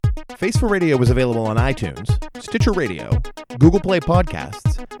Face for Radio is available on iTunes, Stitcher Radio, Google Play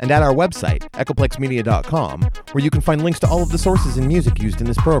Podcasts, and at our website, echoplexmedia.com, where you can find links to all of the sources and music used in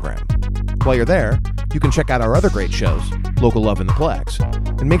this program. While you're there, you can check out our other great shows, Local Love and the Plex,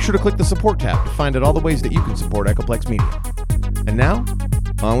 and make sure to click the support tab to find out all the ways that you can support Echoplex Media. And now,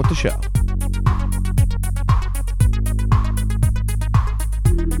 on with the show.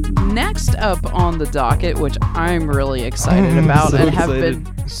 Next up on the docket, which I'm really excited about and have been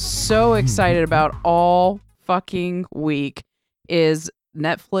so excited about all fucking week, is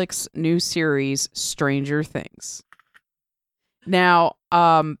Netflix new series Stranger Things. Now,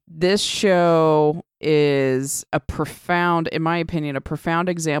 this show is a profound, in my opinion, a profound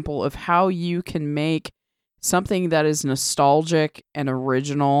example of how you can make something that is nostalgic and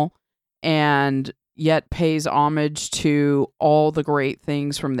original and yet pays homage to all the great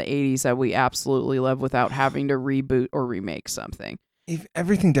things from the 80s that we absolutely love without having to reboot or remake something.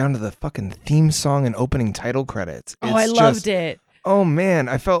 Everything down to the fucking theme song and opening title credits. I loved it. Oh man,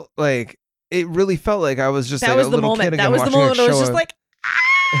 I felt like it really felt like I was just that like was a the little moment. kid again That was the watching moment a I was show. just like,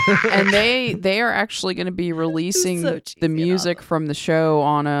 And they are actually going to be releasing so cheesy the and music awesome. from the show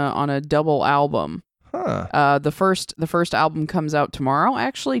on a double album. Huh. The first album comes out tomorrow,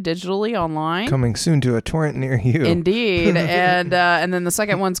 actually digitally online. Coming soon to a torrent near you. Indeed, and then the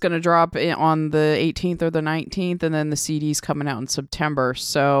second one's going to drop on the 18th or the 19th, and then the CD's coming out in September.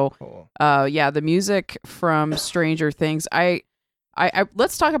 So, Cool. yeah, the music from Stranger Things. I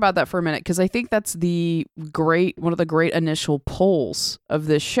let's talk about that for a minute, because I think that's one of the great initial pulls of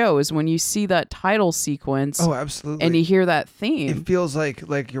this show is when you see that title sequence. Oh, absolutely. And you hear that theme. It feels like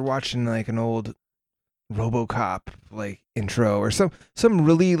you're watching like an old RoboCop like intro or some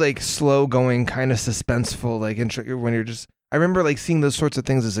really like slow going kind of suspenseful like intro when you're just. I remember like seeing those sorts of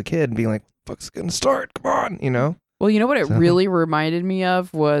things as a kid and being like, "Fuck's gonna start? Come on," you know. Well, you know what it So- really reminded me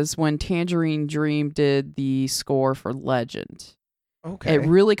of was when Tangerine Dream did the score for Legend. Okay. It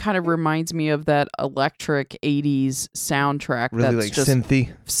really kind of reminds me of that electric 80s soundtrack really that's like just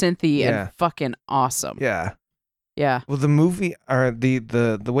synthy. Yeah. and fucking awesome. Yeah. Yeah. Well, the movie or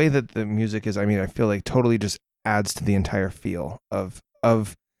the way that the music is, I mean, I feel like totally just adds to the entire feel of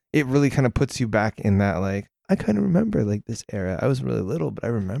it. Really kind of puts you back in that like I kind of remember like this era. I was really little, but I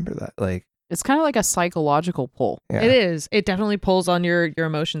remember that like It's kind of like a psychological pull. yeah. It is. It definitely pulls on your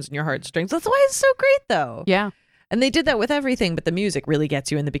emotions and your heartstrings. That's why it's so great, though. Yeah. And they did that with everything, but the music really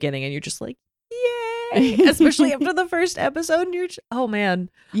gets you in the beginning, and you're just like, yay! Especially after the first episode, and you're just, oh man,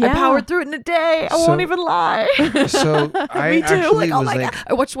 I powered through it in a day. I So- won't even lie. So I Me too. actually Like, oh was my like, god,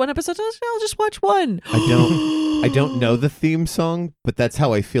 I watched one episode. I'll just watch one. I don't know the theme song, but that's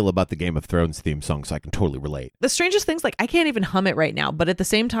how I feel about the Game of Thrones theme song, so I can totally relate. The strangest things, like I can't even hum it right now, but at the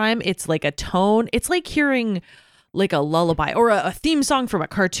same time, it's like a tone. It's like hearing like a lullaby or a theme song from a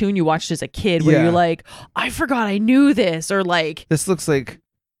cartoon you watched as a kid where Yeah. you're like, I forgot I knew this, or like, this looks like.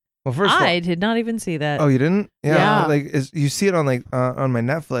 Well, first of all, I did not even see that. oh, you didn't? Yeah. Like you see it on like on my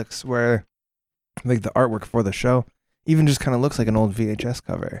Netflix where like the artwork for the show even just kind of looks like an old VHS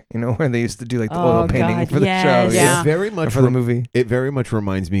cover, you know, where they used to do like the oil painting God, for the yes. show. Yeah. It very Or much for the movie. It very much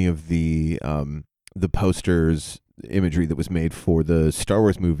reminds me of the posters imagery that was made for the Star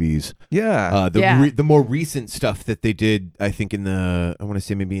Wars movies. Yeah. The more recent stuff that they did, I think I want to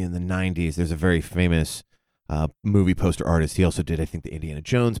say maybe in the 90s. There's a very famous movie poster artist. He also did, I think, the Indiana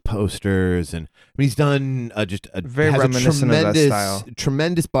Jones posters, and I mean, he's done Very has reminiscent of that style.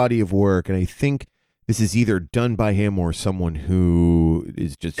 tremendous body of work, and I think this is either done by him or someone who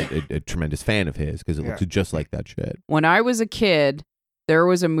is just a tremendous fan of his, because it looks just like that shit. When I was a kid, there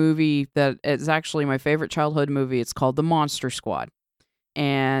was a movie that is actually my favorite childhood movie. It's called The Monster Squad.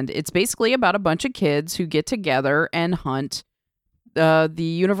 And it's basically about a bunch of kids who get together and hunt the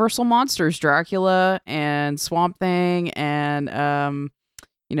Universal monsters, Dracula and Swamp Thing and,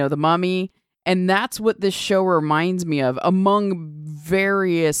 the Mummy. And that's what this show reminds me of, among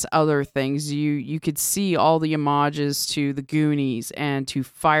various other things. You could see all the homages to the Goonies and to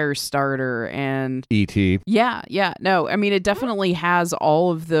Firestarter and E.T. Yeah. No, I mean, it definitely has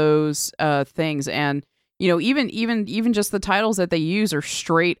all of those things. And, even just the titles that they use are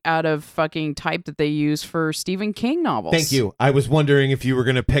straight out of fucking type that they use for Stephen King novels. Thank you. I was wondering if you were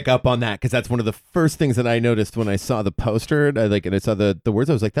going to pick up on that, because that's one of the first things that I noticed when I saw the poster and I saw the words.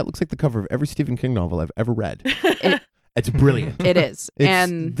 I was like, that looks like the cover of every Stephen King novel I've ever read. It's brilliant. It is.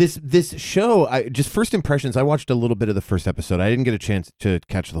 And this show, just first impressions, I watched a little bit of the first episode. I didn't get a chance to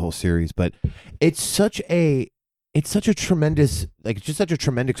catch the whole series, but it's such a tremendous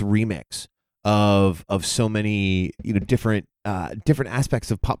remix of so many different aspects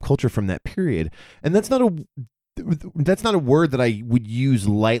of pop culture from that period. And that's not that's not a word that I would use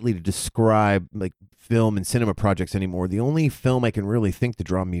lightly to describe like film and cinema projects anymore. The only film I can really think to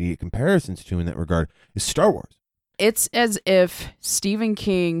draw immediate comparisons to in that regard is Star Wars. It's as if Stephen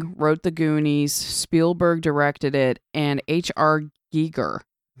King wrote The Goonies, Spielberg directed it, and H.R. Giger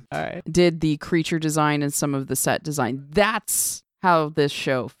did the creature design and some of the set design. That's how this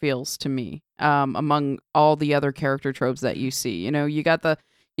show feels to me. Among all the other character tropes that you see, you got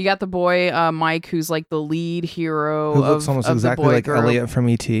the boy Mike, who's like the lead hero, who looks almost exactly like Elliot from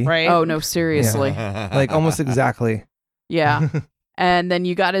E.T. Right? Oh no, seriously, like almost exactly. Yeah. And then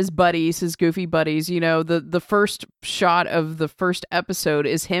you got his buddies, his goofy buddies. The first shot of the first episode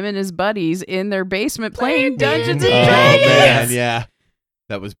is him and his buddies in their basement playing Dungeons and Dragons. Man, yeah.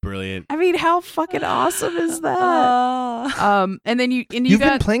 That was brilliant. I mean, how fucking awesome is that? And then you've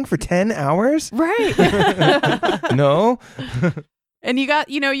been playing for 10 hours? Right. No. And you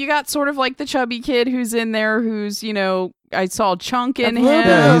got sort of like the chubby kid who's in there who's, I saw chunk in him.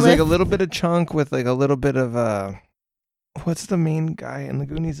 Yeah, he's like a little bit of chunk with like a little bit of what's the main guy in the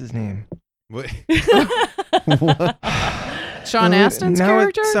Goonies' his name? What? Sean Astin's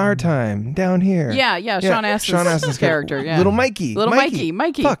character? Now it's our time down here. Yeah, Sean Astin's character. Yeah. Little Mikey.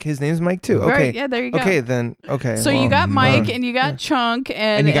 Mikey. Fuck, his name's Mike too. Okay. Right, yeah, there you go. Okay. So you got Mike and you got Chunk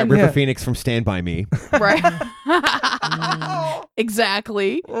and you got River Phoenix from Stand By Me. Right.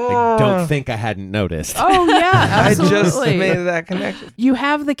 Exactly. I don't think I hadn't noticed. Oh yeah, absolutely. I just made that connection. You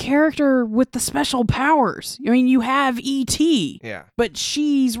have the character with the special powers. I mean, you have E.T. Yeah. But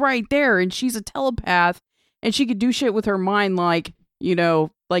she's right there and she's a telepath. And she could do shit with her mind like in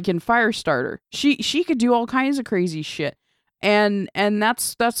Firestarter. She could do all kinds of crazy shit. And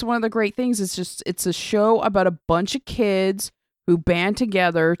that's one of the great things. It's a show about a bunch of kids who band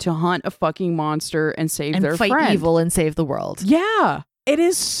together to hunt a fucking monster and save their friend. And fight evil and save the world. Yeah. It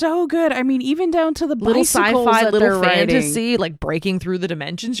is so good. I mean, even down to the little bicycles sci-fi, that little they're fantasy, riding. like breaking through the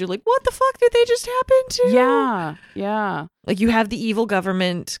dimensions. You're like, what the fuck did they just happen to? Yeah. Like you have the evil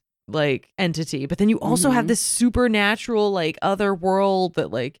government like entity, but then you also have this supernatural like other world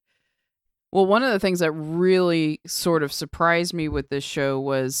that like. Well, one of the things that really sort of surprised me with this show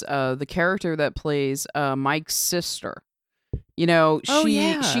was the character that plays Mike's sister. She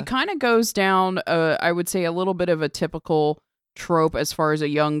kind of goes down, I would say, a little bit of a typical trope as far as a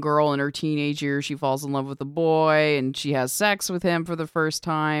young girl in her teenage years. She falls in love with a boy and she has sex with him for the first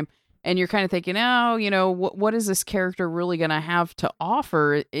time. And you're kind of thinking, what is this character really going to have to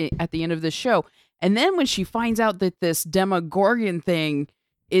offer at the end of the show? And then when she finds out that this Demogorgon thing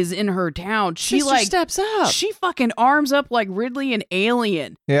is in her town, she steps up. She fucking arms up like Ridley and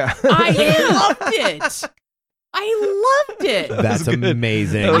Alien. Yeah. I loved it. That's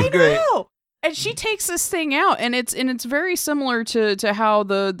amazing. That was great. Know. And she takes this thing out, and it's very similar to how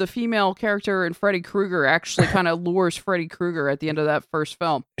the female character in Freddy Krueger actually kind of lures Freddy Krueger at the end of that first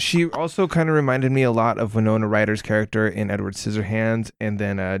film. She also kind of reminded me a lot of Winona Ryder's character in Edward Scissorhands, and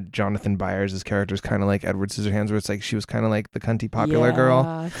then Jonathan Byers' character is kind of like Edward Scissorhands, where it's like she was kind of like the cunty popular girl,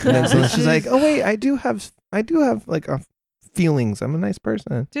 and then so she's like, oh wait, I do have like a feelings. I'm a nice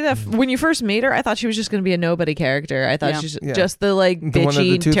person. Dude, when you first meet her, I thought she was just going to be a nobody character. I thought she's just the like the one that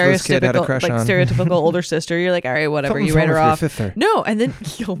bitchy, the toothless kid had a stereotypical, crush like on. stereotypical older sister. You're like, all right, whatever. Something's You write her wrong off. with your fifth. No, and then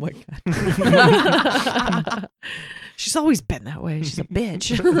oh my god, she's always been that way. She's a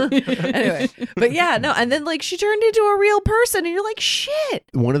bitch. Anyway, but yeah, no, and then like she turned into a real person, and you're like, shit.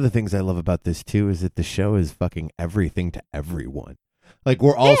 One of the things I love about this too is that the show is fucking everything to everyone. Like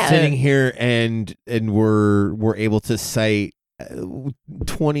we're all sitting here and we're able to cite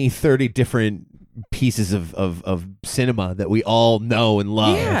 20, 30 different pieces of cinema that we all know and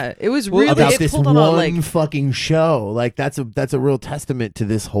love. Yeah, it was really about it this pulled one on, like, fucking show. Like that's a real testament to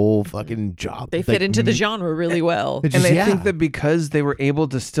this whole fucking job. They fit into the genre really well. And I think that because they were able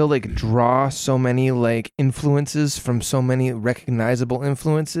to still like draw so many like influences from so many recognizable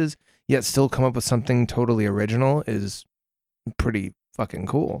influences, yet still come up with something totally original is pretty fucking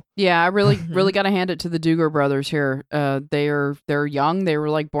cool. Yeah, I really got to hand it to the Duffer Brothers here. They're young. They were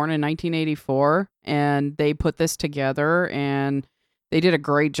like born in 1984, and they put this together, and they did a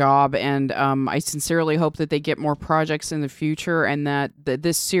great job. And I sincerely hope that they get more projects in the future, and that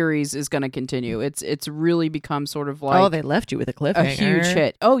this series is going to continue. It's really become sort of like they left you with a cliffhanger, a huge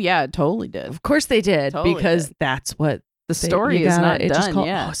hit. Oh yeah, it totally did. Of course they did, Totally that's what the story is not done.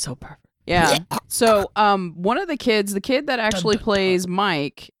 Oh, so perfect. Yeah. So, one of the kid that actually plays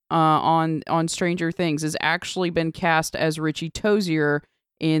Mike on Stranger Things has actually been cast as Richie Tozier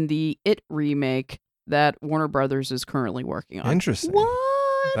in the It remake that Warner Brothers is currently working on. Interesting. What?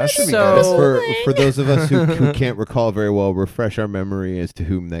 That should be So- good. For those of us who can't recall very well, refresh our memory as to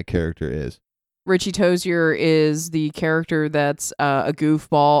whom that character is. Richie Tozier is the character that's a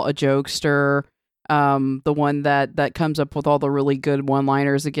goofball, a jokester, the one that comes up with all the really good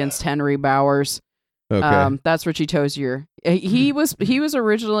one-liners against Henry Bowers. Okay. That's Richie Tozier. He was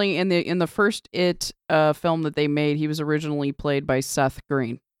originally in the first It film that they made. He was originally played by Seth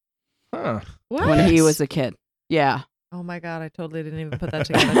Green. Huh. What? When he was a kid. Yeah. Oh my God, I totally didn't even put that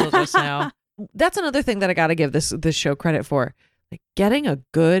together until just now. That's another thing that I got to give this show credit for. Like getting a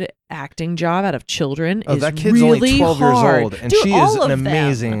good acting job out of children is that kid's really only 12 hard. years old, and Dude, she is all an of them.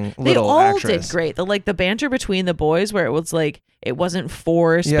 amazing They little all actress. did great. The banter between the boys, where it was like it wasn't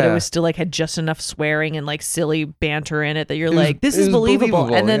forced, but it Yeah. was still like had just enough swearing and like silly banter in it that you're It was- like, this it is was believable.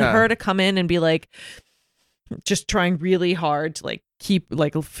 believable, And then yeah. her to come in and be like, just trying really hard to like keep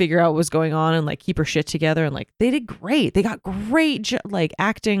like figure out what was going on and like keep her shit together, and like they did great. They got great like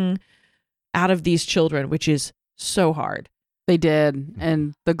acting out of these children, which is so hard. They did,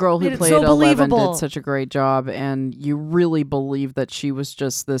 and the girl who Made it played so 11 believable. did such a great job, and you really believe that she was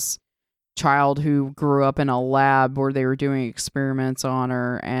just this child who grew up in a lab where they were doing experiments on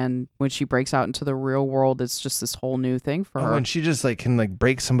her, and when she breaks out into the real world, it's just this whole new thing for her. And she just like can like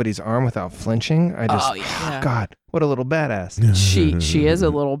break somebody's arm without flinching. I just, yeah. God, what a little badass. She is a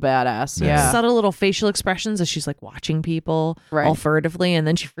little badass, yeah. Subtle little facial expressions as she's like watching people Right. all furtively, and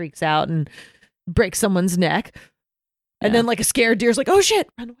then she freaks out and breaks someone's neck. And Yeah. then like a scared deer's like, oh shit,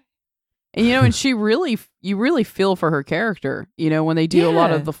 run away. And and you really feel for her character. When they do a lot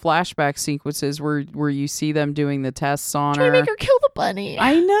Yeah. of the flashback sequences where you see them doing the tests on Trying her. to make her kill the bunny.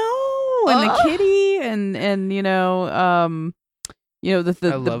 I know, and the Ugh. kitty, and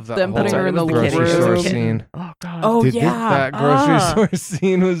I love that them whole putting her in the grocery room. store Kitten. scene. Oh god. Oh Dude, yeah. That grocery store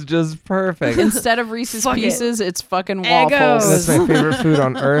scene was just perfect. Instead of Reese's Fuck it. Pieces, it's fucking Eggos. waffles. That's my favorite food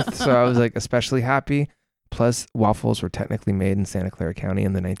on earth, so I was like especially happy. Plus, waffles were technically made in Santa Clara County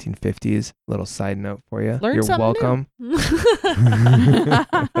in the 1950s. Little side note for you. Learn You're something welcome. new.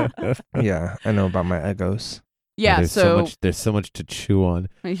 Yeah, I know about my Eggos. Yeah, there's so much to chew on.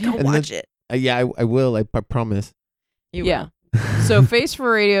 Go And watch it. Yeah, I will. I promise. You yeah. will. So Face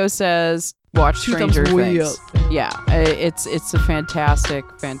for Radio says watch Two thumbs Stranger way Things. Yeah, it's a fantastic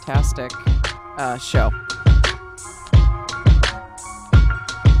show.